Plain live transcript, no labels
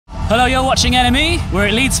Hello, you're watching NME. We're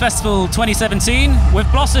at Leeds Festival 2017 with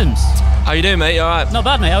Blossoms. How you doing, mate? You alright? Not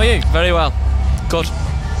bad, mate. How are you? Very well. Good.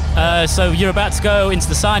 So you're about to go into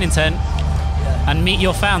the signing tent and meet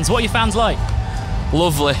your fans. What are your fans like?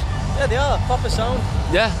 Lovely. Yeah, they are. Proper sound.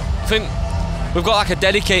 Yeah, I think we've got like a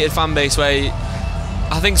dedicated fan base where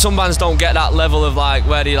I think some bands don't get that level of like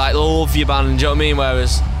where they like love your band, do you know what I mean?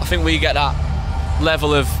 Whereas I think we get that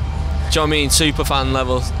level of, do you know what I mean, super fan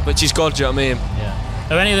level, which is good, do you know what I mean? Yeah.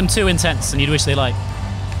 Are any of them too intense and you'd wish they like?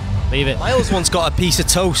 Leave it. Miles once got a piece of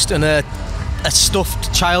toast and a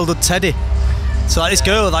stuffed childhood teddy. So like this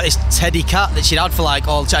girl with like this teddy cat that she'd had for like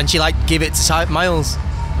all, and she like give it to Miles.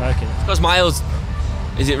 Okay. Because Miles,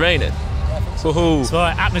 is it raining? Woohoo! So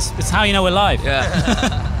it's how you know we're live.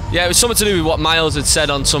 Yeah. Yeah, it was something to do with what Miles had said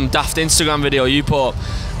on some daft Instagram video you put.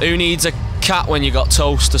 Who needs a cat when you got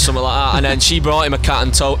toast or something like that? And then she brought him a cat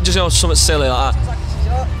and toast, just, you know, something silly like that.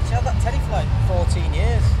 She had that teddy for like 14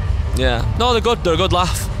 years. Yeah. No, they're good. They're a good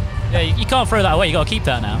laugh. Yeah, you can't throw that away. You got to keep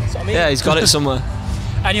that now. That's what I mean. Yeah, he's got it somewhere.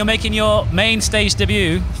 And you're making your main stage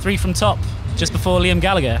debut, 3 from top, just before Liam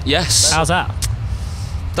Gallagher. Yes. How's that?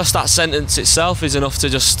 Just that sentence itself is enough to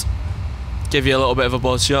just give you a little bit of a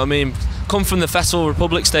buzz, you know what I mean? Come from the Festival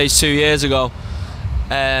Republic stage 2 years ago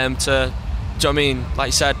to, do you know what I mean, like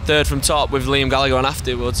you said, 3rd from top with Liam Gallagher on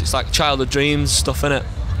afterwards. It's like childhood dreams stuff, innit?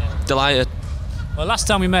 Yeah. Delighted. Well, last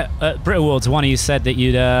time we met at Brit Awards, one of you said that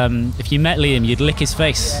you'd, if you met Liam, you'd lick his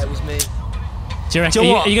face. Yeah, it was me. Do you reckon,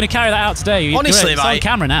 are you going to carry that out today? Honestly, it's on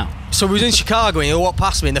camera now. So we was in Chicago and he walked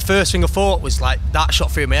past me and the first thing I thought was like, that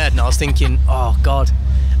shot through my head and I was thinking, oh God.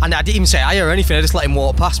 And I didn't even say hi or anything, I just let him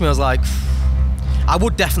walk past me. I was like, I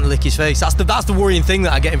would definitely lick his face. That's the worrying thing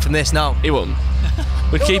that I get him from this now. He wouldn't.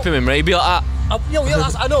 We'd keep him in, Ray. He'd be like that.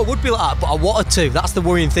 I know it would be like that, but I wanted to. That's the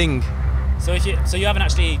worrying thing. So you haven't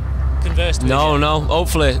actually conversed with No, him yet? no.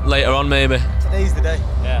 Hopefully later on, maybe. Today's the day.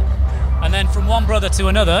 Yeah. And then from one brother to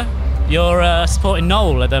another, you're supporting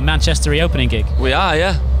Noel at the Manchester reopening gig. We are,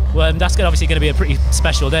 yeah. Well, that's obviously going to be a pretty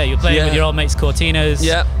special day. You're playing with your old mates Cortinas,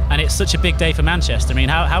 and it's such a big day for Manchester. I mean,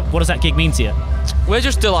 what does that gig mean to you? We're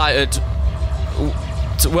just delighted.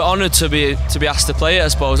 We're honoured to be asked to play it, I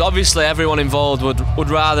suppose. Obviously, everyone involved would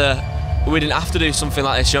rather we didn't have to do something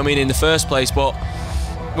like this, you know what I mean, in the first place. But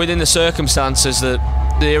within the circumstances that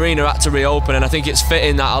the arena had to reopen, and I think it's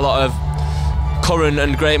fitting that a lot of current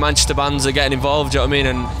and great Manchester bands are getting involved, you know what I mean?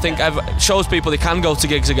 And I think it shows people they can go to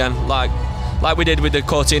gigs again, like we did with the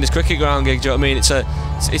Cortinas Cricket Ground gig, do you know what I mean?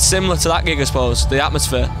 It's similar to that gig, I suppose, the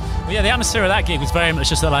atmosphere. Well, yeah, the atmosphere of that gig was very much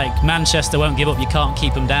just that, like, Manchester won't give up, you can't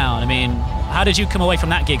keep them down. I mean, how did you come away from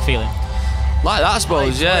that gig feeling? Like that, I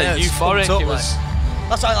suppose, yeah, euphoric. It was.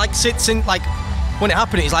 That's like since like when it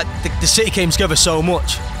happened, it's like the city came together so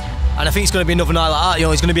much, and I think it's going to be another night like that. You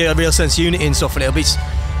know, it's going to be a real sense of unity and stuff, and it'll be.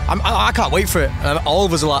 I can't wait for it. All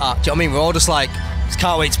of us are like that. Do you know what I mean? We're all just like, just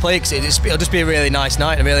can't wait to play because it'll just be a really nice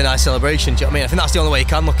night and a really nice celebration. Do you know what I mean? I think that's the only way you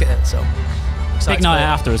can look at it. So big night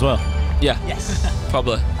after as well. Yeah. Yes.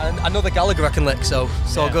 Probably. And another Gallagher I can lick, so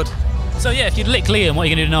it's all good. So yeah, if you'd lick Liam, what are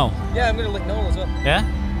you going to do to Noel? Yeah, I'm going to lick Noel as well.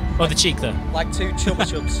 Yeah? Or the cheek though? Like 2 chubby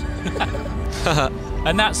chubs.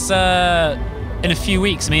 And that's in a few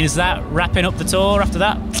weeks. I mean, is that wrapping up the tour after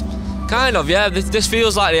that? Kind of, yeah. This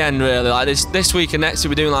feels like the end, really. Like this week and next week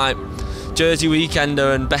we're doing like Jersey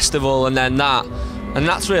Weekender and Festival and then that. And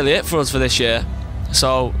that's really it for us for this year.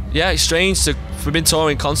 So yeah, it's strange we've been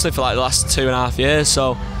touring constantly for like the last 2.5 years,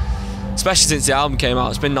 so especially since the album came out,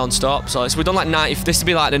 it's been non-stop. So we've done like this would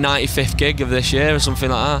be like the 95th gig of this year or something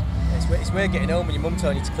like that. It's weird getting home and your mum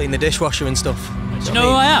telling you to clean the dishwasher and stuff. Do you know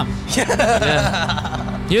who I am?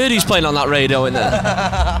 Yeah. You heard who's playing on that radio, isn't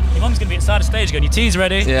there? Your mum's going to be inside the stage going, your tea's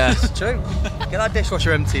ready. Yeah. It's true. Get that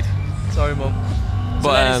dishwasher emptied. Sorry, mum.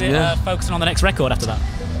 So is it focusing on the next record after that?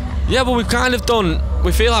 Yeah, but we've kind of done,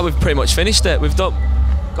 we feel like we've pretty much finished it. We've got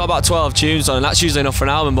about 12 tunes on, and that's usually enough for an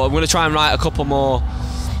album, but we're going to try and write a couple more,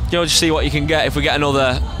 you know, just see what you can get. If we get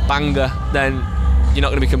another banger, then you're not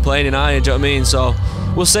going to be complaining, are you? Do you know what I mean? So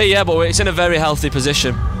we'll see, yeah, but it's in a very healthy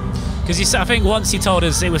position. Because I think once you told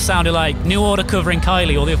us it was sounded like New Order covering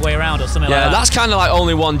Kylie or the other way around or something like that. Yeah, that's kind of like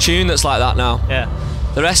only one tune that's like that now. Yeah.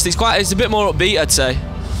 The rest it's a bit more upbeat, I'd say.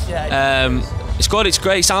 Yeah. It's good, it's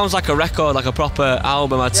great. It sounds like a record, like a proper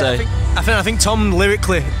album, I'd say. I think Tom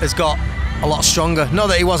lyrically has got a lot stronger. Not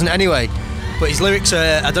that he wasn't anyway, but his lyrics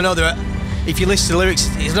are, I don't know, if you listen to the lyrics,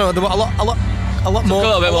 he's a lot more. A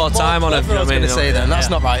little bit more time on it. I was going to say then. That's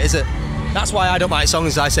not right, is it? That's why I don't write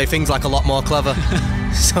songs. I say things like a lot more clever.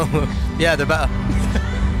 So yeah, they're better.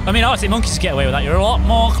 I mean, Arctic Monkeys get away with that. You're a lot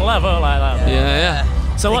more clever like that.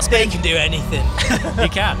 Yeah. So what's they can do anything. You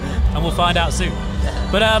can, and we'll find out soon.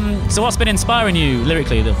 But so what's been inspiring you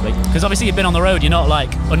lyrically? Because obviously you've been on the road. You're not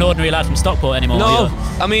like an ordinary lad from Stockport anymore. No,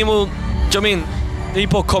 I mean, well, do you know what I mean?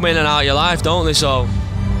 People come in and out of your life, don't they? So, do you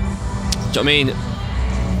know what I mean?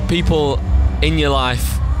 People in your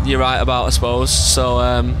life, you're right about, I suppose. So,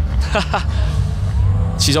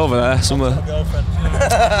 she's over there somewhere.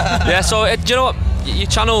 Yeah. So, do you know what? You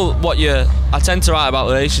channel what I tend to write about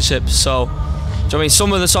relationships. So, do you know what I mean?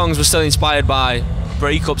 Some of the songs were still inspired by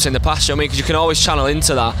breakups in the past. You know what I mean? Because you can always channel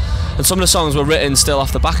into that. And some of the songs were written still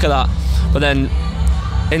off the back of that. But then,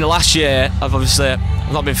 in the last year, I've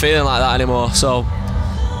not been feeling like that anymore. So,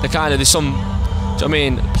 there's some, do you know what I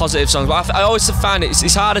mean, positive songs. But I always find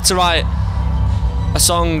it's harder to write a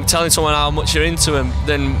song telling someone how much you're into them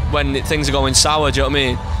than when things are going sour. Do you know what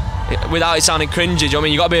I mean? Without it sounding cringy. Do you know what I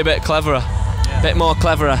mean? You got to be a bit cleverer, a bit more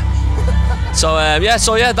cleverer. So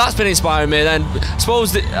yeah, that's been inspiring me. Then I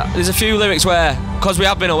suppose there's a few lyrics where, because we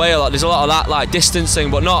have been away a lot, there's a lot of that like distancing,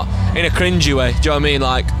 but not in a cringy way. Do you know what I mean?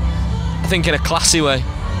 Like, I think in a classy way.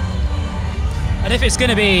 And if it's going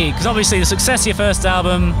to be, because obviously the success of your first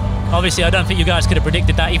album, obviously I don't think you guys could have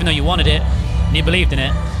predicted that, even though you wanted it and you believed in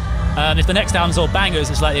it. If the next album's all bangers,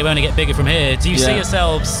 it's like they only get bigger from here. Do you see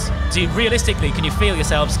yourselves, realistically, can you feel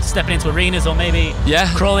yourselves stepping into arenas or maybe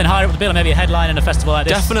crawling higher up the bill, or maybe a headline in a festival like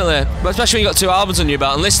this? Definitely, but especially when you've got 2 albums on your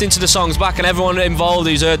belt and listening to the songs back, and everyone involved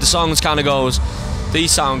who's heard the songs kind of goes,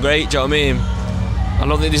 these sound great. Do you know what I mean? I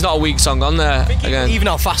don't think there's not a weak song on there. Even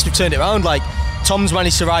how fast we've turned it around, like Tom's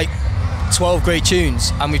managed to write 12 great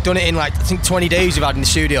tunes, and we've done it in like I think 20 days we've had in the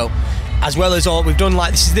studio, as well as all we've done.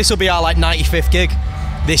 Like this will be our like 95th gig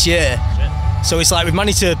this year. So it's like we've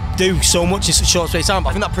managed to do so much in such a short space of time. But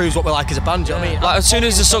I think that proves what we're like as a band. Do you know what I mean? Like as soon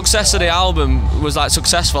as the success of the album was like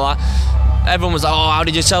successful, everyone was like, "Oh, how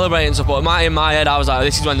did you celebrate?" and stuff. But in my head, I was like,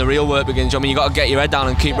 "This is when the real work begins." Do you know what I mean? You got to get your head down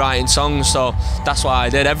and keep writing songs. So that's what I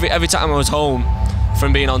did. Every time I was home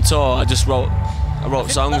from being on tour, I just wrote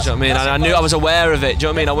songs. Do you know what I mean? And I knew I was aware of it. Do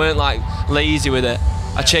you know what I mean? I weren't like lazy with it.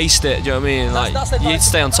 I chased it. Do you know what I mean? Like you need to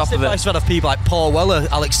stay on top of it. I've had people like Paul Weller,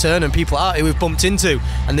 Alex Turner, and people like that who we've bumped into,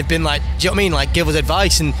 and they've been like, do you know what I mean? Like give us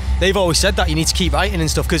advice, and they've always said that you need to keep writing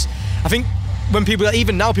and stuff. Because I think when people,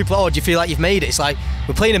 even now, people are, oh, do you feel like you've made it? It's like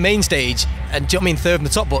we're playing a main stage, and do you know what I mean? Third from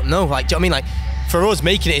the top, but no, like do you know what I mean? Like for us,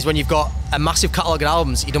 making it is when you've got a massive catalogue of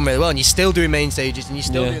albums, you've done really well, and you're still doing main stages, and you're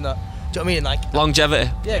still doing that. Do you know what I mean? Like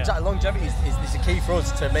longevity. Yeah, exactly. Longevity is the key for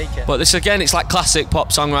us to make it. But this again, it's like classic pop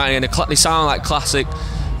songwriting, and they sound like classic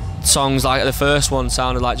songs. Like the first one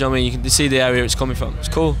sounded like, do you know what I mean? You can see the area it's coming from. It's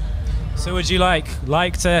cool. So would you like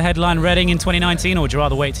to headline Reading in 2019, or would you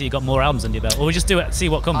rather wait till you got more albums under your belt, or would you just do it, see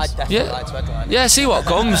what comes? I'd definitely like to headline. Yeah, see what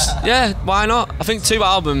comes. Yeah, why not? I think 2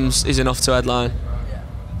 albums is enough to headline.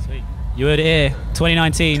 Sweet. You heard it here.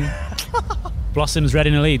 2019. Blossoms,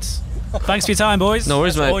 Reading Leeds. Thanks for your time, boys. No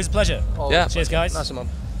worries, mate. Always a pleasure. Yeah. Cheers, guys. Nice one,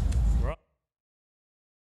 man.